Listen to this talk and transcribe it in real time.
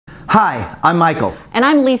Hi, I'm Michael. And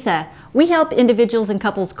I'm Lisa. We help individuals and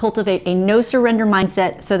couples cultivate a no-surrender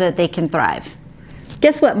mindset so that they can thrive.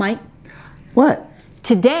 Guess what, Mike? What?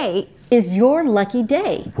 Today is your lucky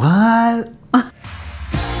day. What?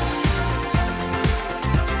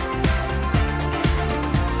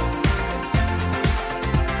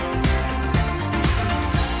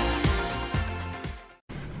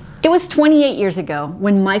 It was 28 years ago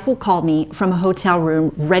when Michael called me from a hotel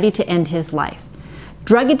room ready to end his life.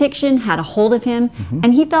 Drug addiction had a hold of him,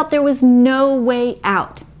 and he felt there was no way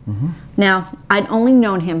out. Now, I'd only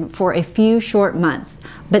known him for a few short months,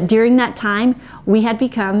 but during that time, we had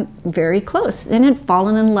become very close and had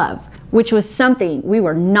fallen in love, which was something we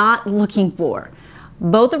were not looking for.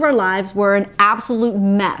 Both of our lives were an absolute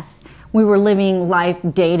mess. We were living life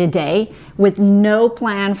day to day with no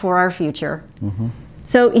plan for our future.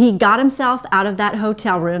 So he got himself out of that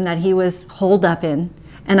hotel room that he was holed up in,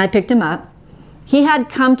 and I picked him up. He had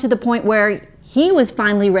come to the point where he was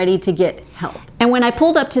finally ready to get help. And when I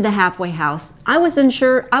pulled up to the halfway house, I wasn't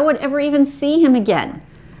sure I would ever even see him again.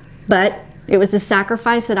 But it was the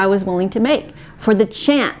sacrifice that I was willing to make for the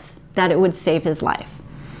chance that it would save his life.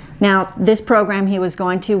 Now, this program he was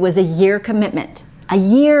going to was a year commitment. A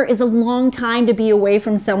year is a long time to be away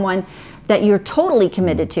from someone that you're totally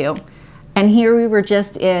committed to. And here we were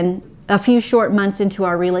just in a few short months into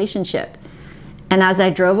our relationship. And as I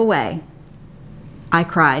drove away, I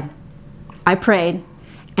cried, I prayed,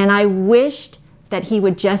 and I wished that he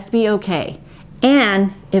would just be okay.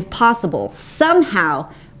 And if possible, somehow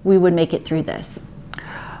we would make it through this.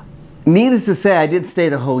 Needless to say, I didn't stay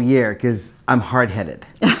the whole year because I'm hard-headed.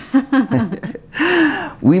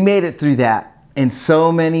 We made it through that and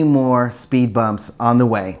so many more speed bumps on the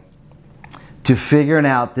way to figuring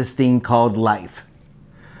out this thing called life.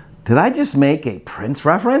 Did I just make a Prince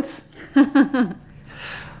reference?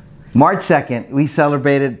 March 2nd, we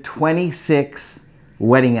celebrated 26th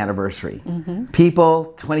wedding anniversary.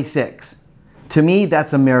 People, 26. To me,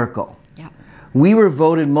 that's a miracle. We were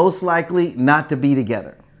voted most likely not to be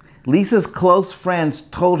together. Lisa's close friends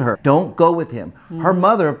told her, don't go with him. Her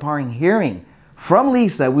mother, upon hearing from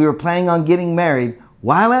Lisa we were planning on getting married,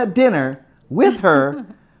 while at dinner with her,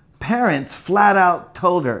 parents flat out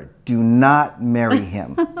told her, do not marry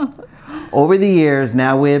him. Over the years,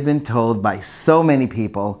 now we have been told by so many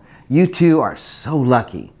people, you two are so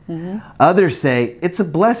lucky. Others say, it's a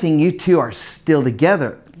blessing you two are still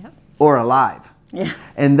together or alive.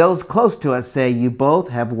 And those close to us say, you both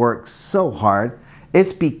have worked so hard.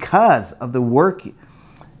 It's because of the work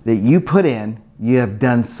that you put in, you have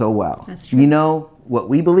done so well. That's true. You know what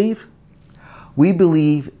we believe? We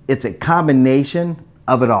believe it's a combination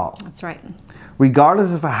of it all. That's right.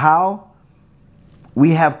 Regardless of how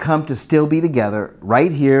we have come to still be together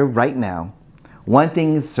right here, right now, one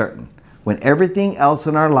thing is certain. When everything else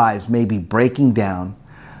in our lives may be breaking down,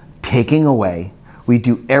 taking away, we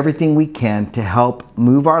do everything we can to help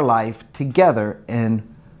move our life together in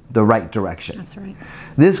the right direction. That's right.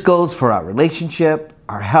 This goes for our relationship,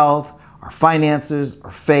 our health, our finances,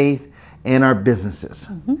 our faith, and our businesses.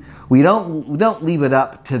 We don't leave it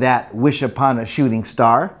up to that wish upon a shooting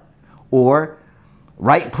star or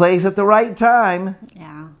right place at the right time.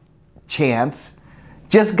 Chance.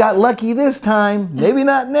 Just got lucky this time, maybe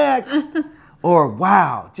not next. Or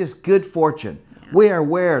wow, just good fortune. We are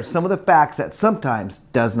aware of some of the facts that sometimes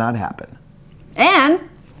does not happen. And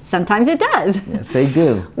sometimes it does. Yes, they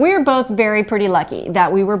do. We're both very pretty lucky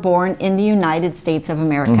that we were born in the United States of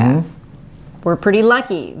America. We're pretty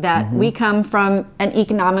lucky that we come from an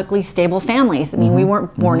economically stable families. I mean, we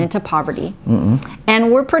weren't born into poverty.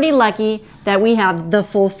 And we're pretty lucky that we have the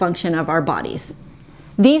full function of our bodies.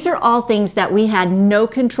 These are all things that we had no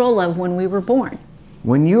control of when we were born.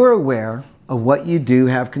 When you are aware of what you do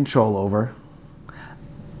have control over,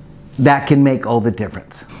 that can make all the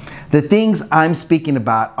difference. The things I'm speaking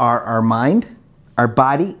about are our mind, our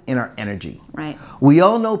body, and our energy. Right. We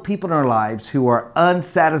all know people in our lives who are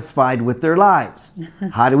unsatisfied with their lives.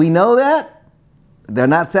 How do we know that? They're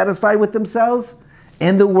not satisfied with themselves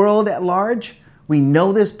and the world at large. We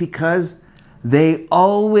know this because they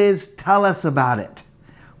always tell us about it.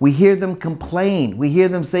 We hear them complain. We hear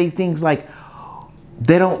them say things like,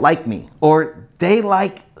 they don't like me, or they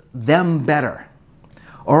like them better,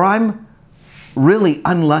 or I'm really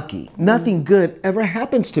unlucky. Nothing good ever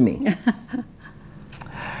happens to me.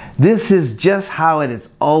 This is just how it has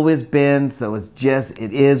always been, so it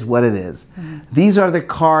is what it is. These are the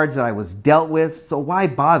cards that I was dealt with, so why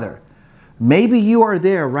bother? Maybe you are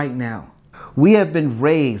there right now. We have been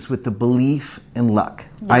raised with the belief in luck.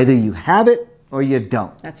 Either you have it or you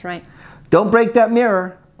don't. That's right. Don't break that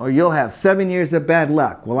mirror or you'll have 7 years of bad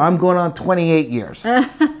luck. Well, I'm going on 28 years.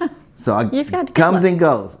 So You've got it comes and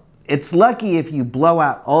goes. It's lucky if you blow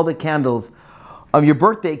out all the candles of your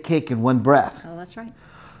birthday cake in one breath. Oh, that's right.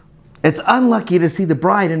 It's unlucky to see the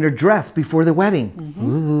bride in her dress before the wedding.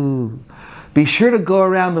 Ooh. Be sure to go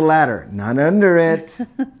around the ladder, not under it.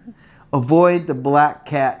 Avoid the black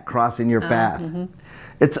cat crossing your path.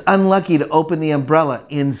 It's unlucky to open the umbrella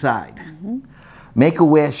inside. Make a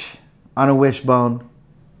wish on a wishbone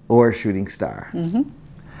or a shooting star.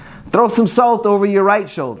 Throw some salt over your right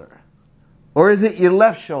shoulder. Or is it your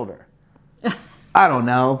left shoulder? I don't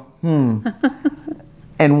know.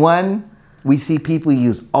 And one we see people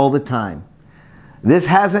use all the time. This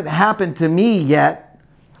hasn't happened to me yet.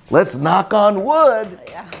 Let's knock on wood.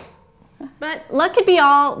 Yeah. But luck could be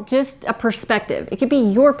all just a perspective. It could be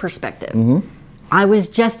your perspective. I was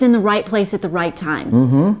just in the right place at the right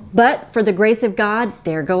time. But for the grace of God,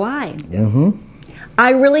 there go I. I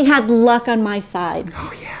really had luck on my side.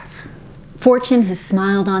 Oh, yes. Fortune has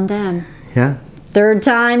smiled on them. Yeah. Third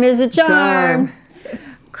time is a charm.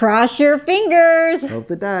 Cross your fingers. Roll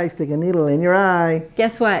the dice, stick a needle in your eye.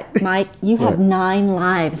 Guess what, Mike? You have 9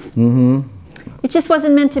 lives. It just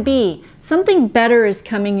wasn't meant to be. Something better is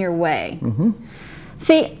coming your way.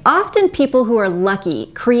 See, often people who are lucky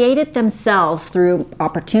create it themselves through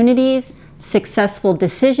opportunities, successful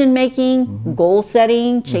decision making, goal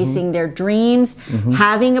setting, chasing their dreams,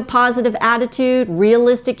 having a positive attitude,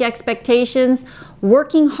 realistic expectations,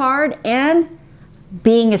 working hard, and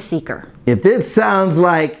being a seeker. If it sounds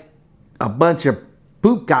like a bunch of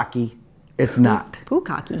bukkake, it's not.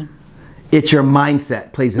 Bukkake. It's your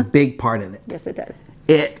mindset plays a big part in it. Yes, it does.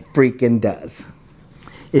 It freaking does.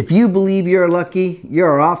 If you believe you're lucky,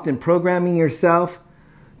 you're often programming yourself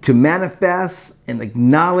to manifest and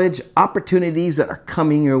acknowledge opportunities that are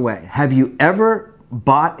coming your way. Have you ever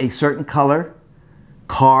bought a certain color,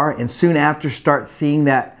 car, and soon after start seeing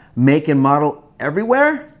that make and model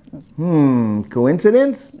everywhere?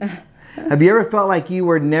 Coincidence? Have you ever felt like you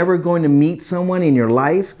were never going to meet someone in your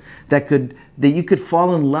life that you could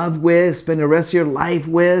fall in love with, spend the rest of your life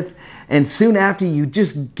with, and soon after you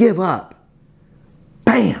just give up?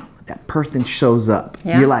 Bam! That person shows up.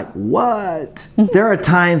 Yeah. You're like, what? There are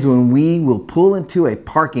times when we will pull into a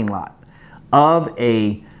parking lot of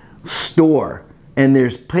a store and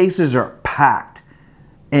there's places are packed,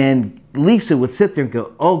 and Lisa would sit there and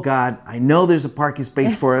go, oh God, I know there's a parking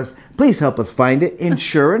space for us. Please help us find it. And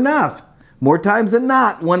sure enough, more times than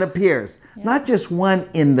not, one appears. Not just one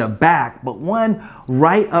in the back, but one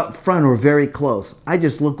right up front or very close. I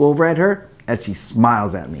just look over at her and she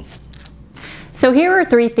smiles at me. So here are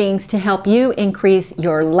 3 things to help you increase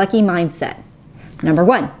your lucky mindset. Number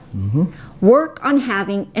 1, work on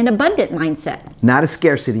having an abundant mindset. Not a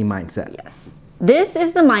scarcity mindset. Yes. This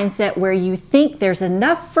is the mindset where you think there's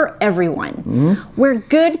enough for everyone, where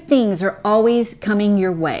good things are always coming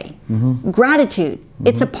your way. Gratitude,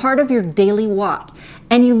 it's a part of your daily walk,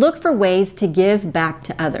 and you look for ways to give back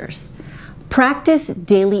to others. Practice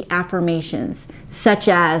daily affirmations, such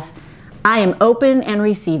as, I am open and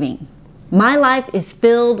receiving. My life is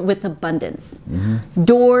filled with abundance.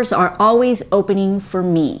 Doors are always opening for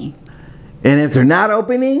me. And if they're not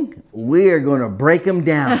opening, we are going to break them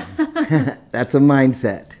down. That's a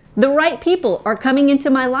mindset. The right people are coming into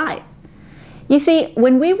my life. You see,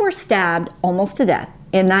 when we were stabbed almost to death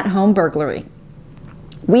in that home burglary,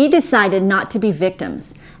 we decided not to be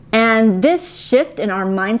victims. And this shift in our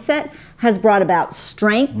mindset has brought about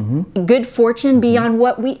strength, good fortune beyond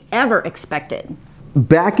what we ever expected.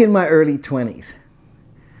 Back in my early 20s,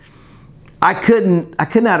 I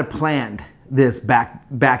could not have planned this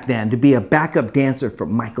back then to be a backup dancer for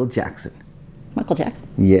Michael Jackson. Michael Jackson?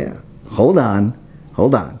 Yeah. Hold on.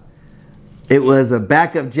 It was a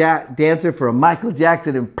backup dancer for a Michael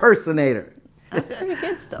Jackson impersonator. That's pretty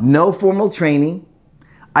good stuff. No formal training.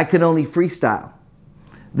 I could only freestyle.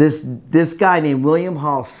 This guy named William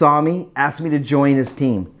Hall saw me, asked me to join his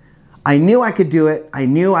team. I knew I could do it. I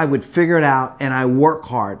knew I would figure it out, and I worked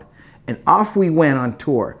hard. And off we went on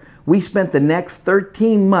tour. We spent the next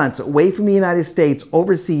 13 months away from the United States,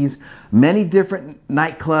 overseas, many different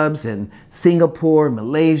nightclubs in Singapore,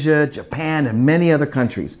 Malaysia, Japan, and many other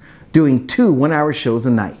countries, doing 2 one-hour shows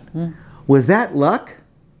a night. Was that luck?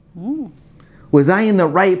 Was I in the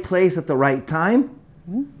right place at the right time?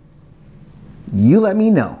 You let me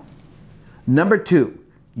know. Number 2,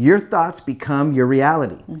 your thoughts become your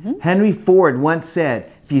reality. Henry Ford once said,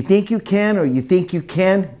 if you think you can or you think you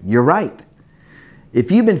can, you're right. If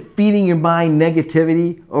you've been feeding your mind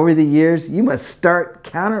negativity over the years, you must start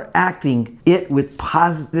counteracting it with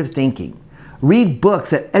positive thinking. Read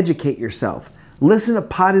books that educate yourself. Listen to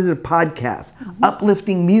positive podcasts,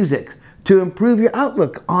 uplifting music, to improve your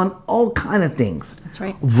outlook on all kind of things. That's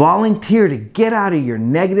right. Volunteer to get out of your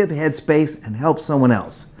negative headspace and help someone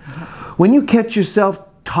else. When you catch yourself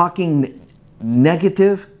talking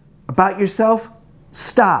negative about yourself,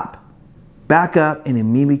 stop, back up, and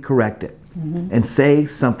immediately correct it and say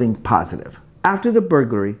something positive. After the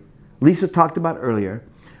burglary, Lisa talked about earlier,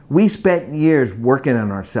 we spent years working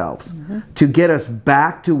on ourselves to get us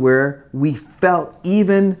back to where we felt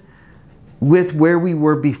even with where we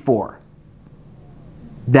were before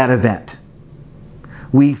that event.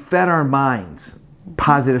 We fed our minds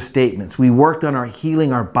positive statements. We worked on our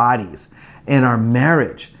healing our bodies and our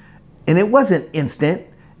marriage. And it wasn't instant,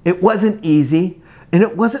 it wasn't easy, and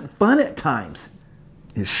it wasn't fun at times.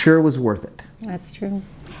 It sure was worth it. That's true.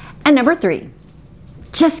 And number 3,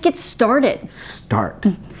 just get started. Start.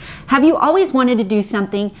 Have you always wanted to do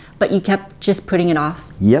something, but you kept just putting it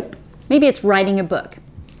off? Yep. Maybe it's writing a book,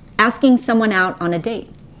 asking someone out on a date,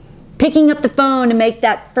 picking up the phone to make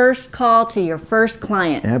that first call to your first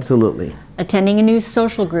client. Absolutely. Attending a new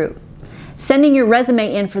social group, sending your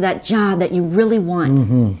resume in for that job that you really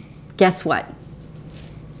want. Guess what?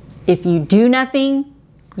 If you do nothing,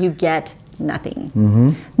 you get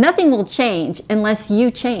nothing. Nothing will change unless you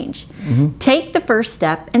change. Take the first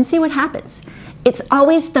step and see what happens. It's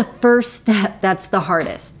always the first step that's the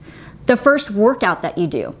hardest. The first workout that you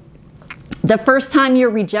do. The first time you're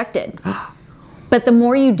rejected. But the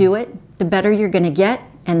more you do it, the better you're going to get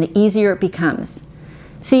and the easier it becomes.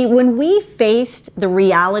 See, when we faced the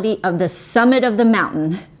reality of the summit of the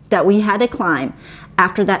mountain that we had to climb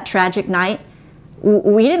after that tragic night,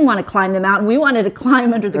 we didn't want to climb the mountain. We wanted to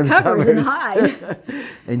climb under the covers and hide.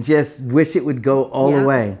 And just wish it would go all the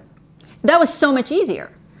way. That was so much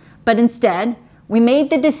easier. But instead, we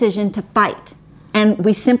made the decision to fight. And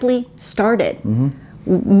we simply started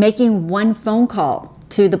making one phone call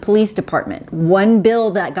to the police department, one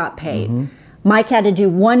bill that got paid. Mike had to do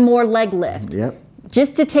one more leg lift.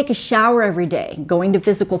 Just to take a shower every day, going to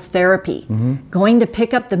physical therapy, going to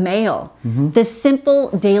pick up the mail, the simple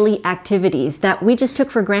daily activities that we just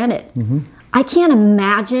took for granted. I can't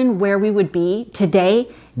imagine where we would be today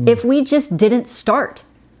if we just didn't start.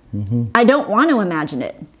 I don't want to imagine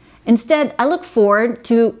it. Instead, I look forward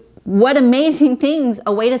to what amazing things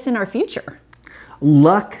await us in our future.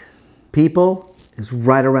 Luck, people, is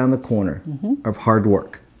right around the corner of hard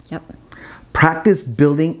work. Practice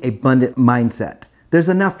building an abundant mindset. There's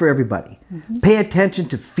enough for everybody. Pay attention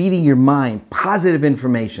to feeding your mind positive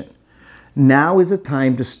information. Now is the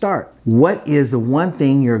time to start. What is the one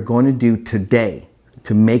thing you're going to do today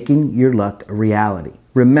to making your luck a reality?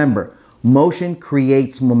 Remember, motion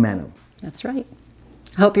creates momentum. That's right.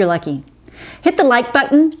 I hope you're lucky. Hit the like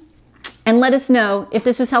button and let us know if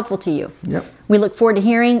this was helpful to you. We look forward to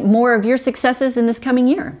hearing more of your successes in this coming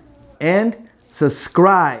year. And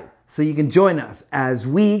subscribe so you can join us as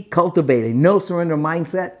we cultivate a no-surrender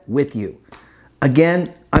mindset with you.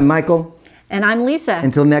 Again, I'm Michael. And I'm Lisa.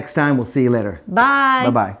 Until next time, we'll see you later. Bye.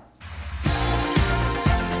 Bye-bye.